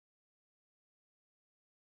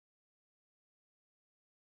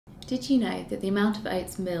Did you know that the amount of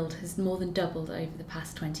oats milled has more than doubled over the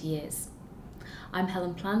past 20 years? I'm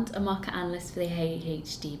Helen Plant, a market analyst for the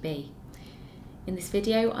AHDB. In this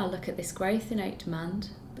video, I'll look at this growth in oat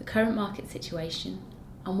demand, the current market situation,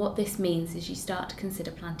 and what this means as you start to consider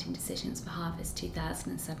planting decisions for harvest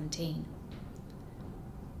 2017.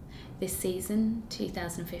 This season,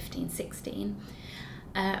 2015-16,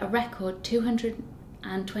 a record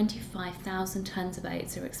 225,000 tonnes of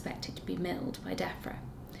oats are expected to be milled by DEFRA,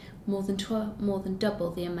 more than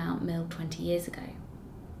double the amount milled 20 years ago.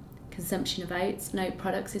 Consumption of oats and oat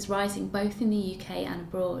products is rising both in the UK and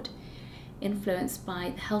abroad, influenced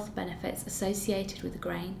by the health benefits associated with the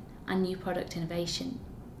grain and new product innovation.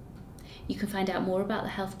 You can find out more about the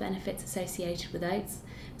health benefits associated with oats,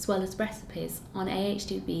 as well as recipes, on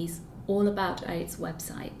AHDB's All About Oats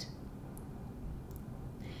website.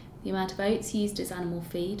 The amount of oats used as animal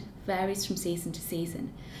feed varies from season to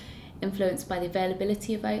season, influenced by the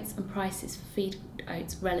availability of oats and prices for feed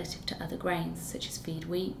oats relative to other grains, such as feed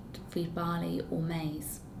wheat, feed barley or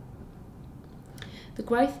maize. The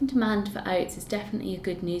growth in demand for oats is definitely a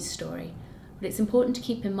good news story, but it's important to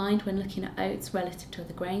keep in mind when looking at oats relative to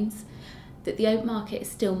other grains that the oat market is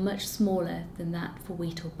still much smaller than that for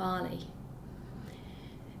wheat or barley.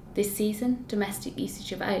 This season, domestic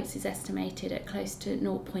usage of oats is estimated at close to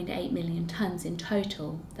 0.8 million tonnes in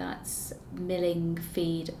total. That's milling,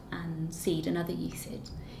 feed and seed and other usage.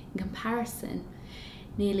 In comparison,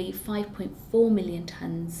 nearly 5.4 million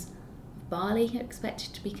tonnes of barley are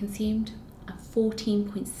expected to be consumed and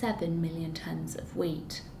 14.7 million tonnes of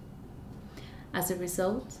wheat. As a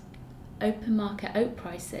result, open market oat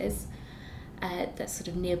prices, that's sort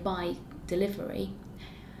of nearby delivery,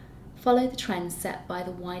 follow the trends set by the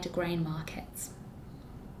wider grain markets.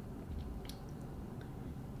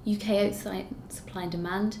 UK oat supply and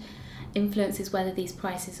demand influences whether these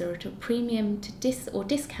prices are at a premium to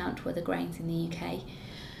discount to other grains in the UK,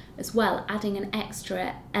 as well adding an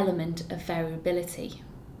extra element of variability.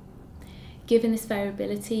 Given this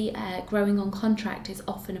variability, growing on contract is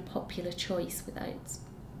often a popular choice with oats.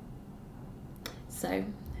 So,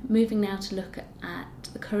 moving now to look at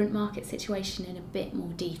the current market situation in a bit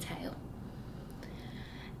more detail.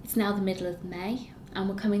 It's now the middle of May and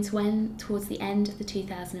we're coming towards the end of the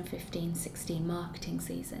 2015-16 marketing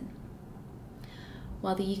season.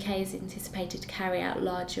 While the UK is anticipated to carry out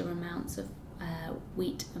larger amounts of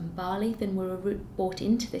wheat and barley than were bought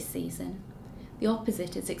into this season, the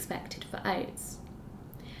opposite is expected for oats.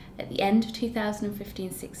 At the end of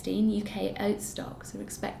 2015-16, UK oat stocks are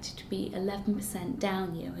expected to be 11%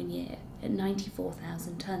 down year on year at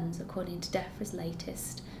 94,000 tonnes, according to DEFRA's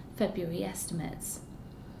latest February estimates.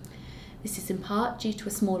 This is in part due to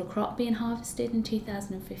a smaller crop being harvested in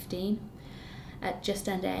 2015 at just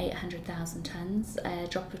under 800,000 tonnes, a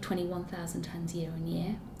drop of 21,000 tonnes year on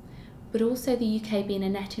year, but also the UK being a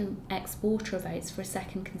net exporter of oats for a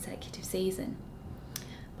second consecutive season.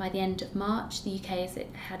 By the end of March, the UK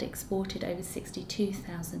had exported over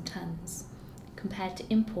 62,000 tonnes, compared to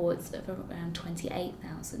imports of around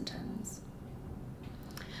 28,000 tonnes.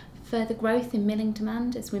 Further growth in milling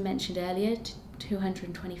demand, as we mentioned earlier, to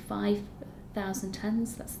 225,000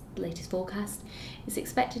 tonnes, that's the latest forecast, is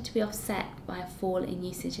expected to be offset by a fall in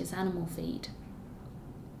usage as animal feed.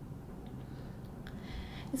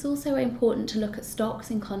 It's also important to look at stocks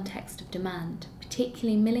in context of demand,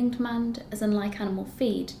 particularly milling demand, as unlike animal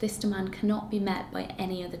feed, this demand cannot be met by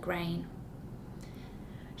any other grain.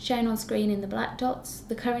 Shown on screen in the black dots,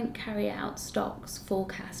 the current carry-out stocks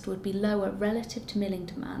forecast would be lower relative to milling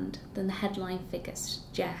demand than the headline figure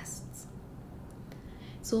suggests.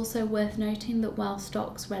 It's also worth noting that while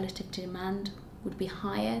stocks relative to demand would be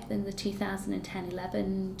higher than the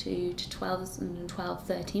 2010-11 to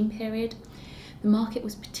 2012-13 period, the market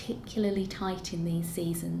was particularly tight in these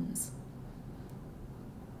seasons.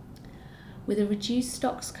 With a reduced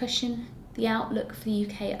stocks cushion, the outlook for the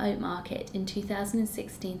UK oat market in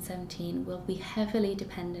 2016-17 will be heavily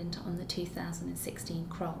dependent on the 2016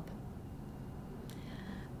 crop.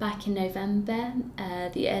 Back in November,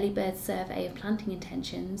 the early bird survey of planting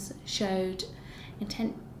intentions showed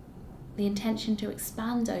the intention to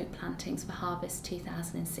expand oat plantings for harvest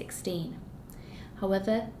 2016.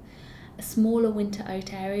 However, a smaller winter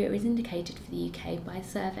oat area is indicated for the UK by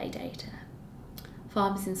survey data.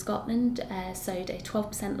 Farmers in Scotland sowed a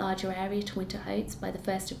 12% larger area to winter oats by the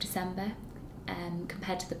 1st of December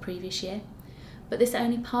compared to the previous year, but this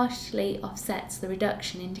only partially offsets the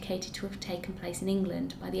reduction indicated to have taken place in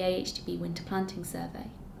England by the AHDB winter planting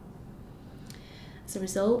survey. As a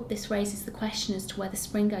result, this raises the question as to whether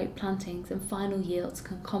spring oat plantings and final yields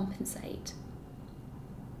can compensate.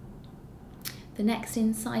 The next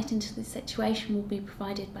insight into the situation will be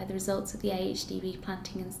provided by the results of the AHDB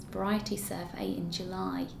Planting and Variety Survey in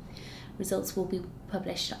July. Results will be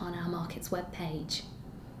published on our markets webpage.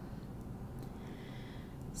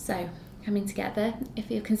 So, coming together, if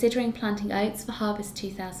you're considering planting oats for harvest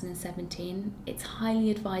 2017, it's highly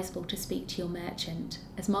advisable to speak to your merchant,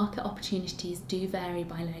 as market opportunities do vary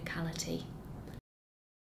by locality.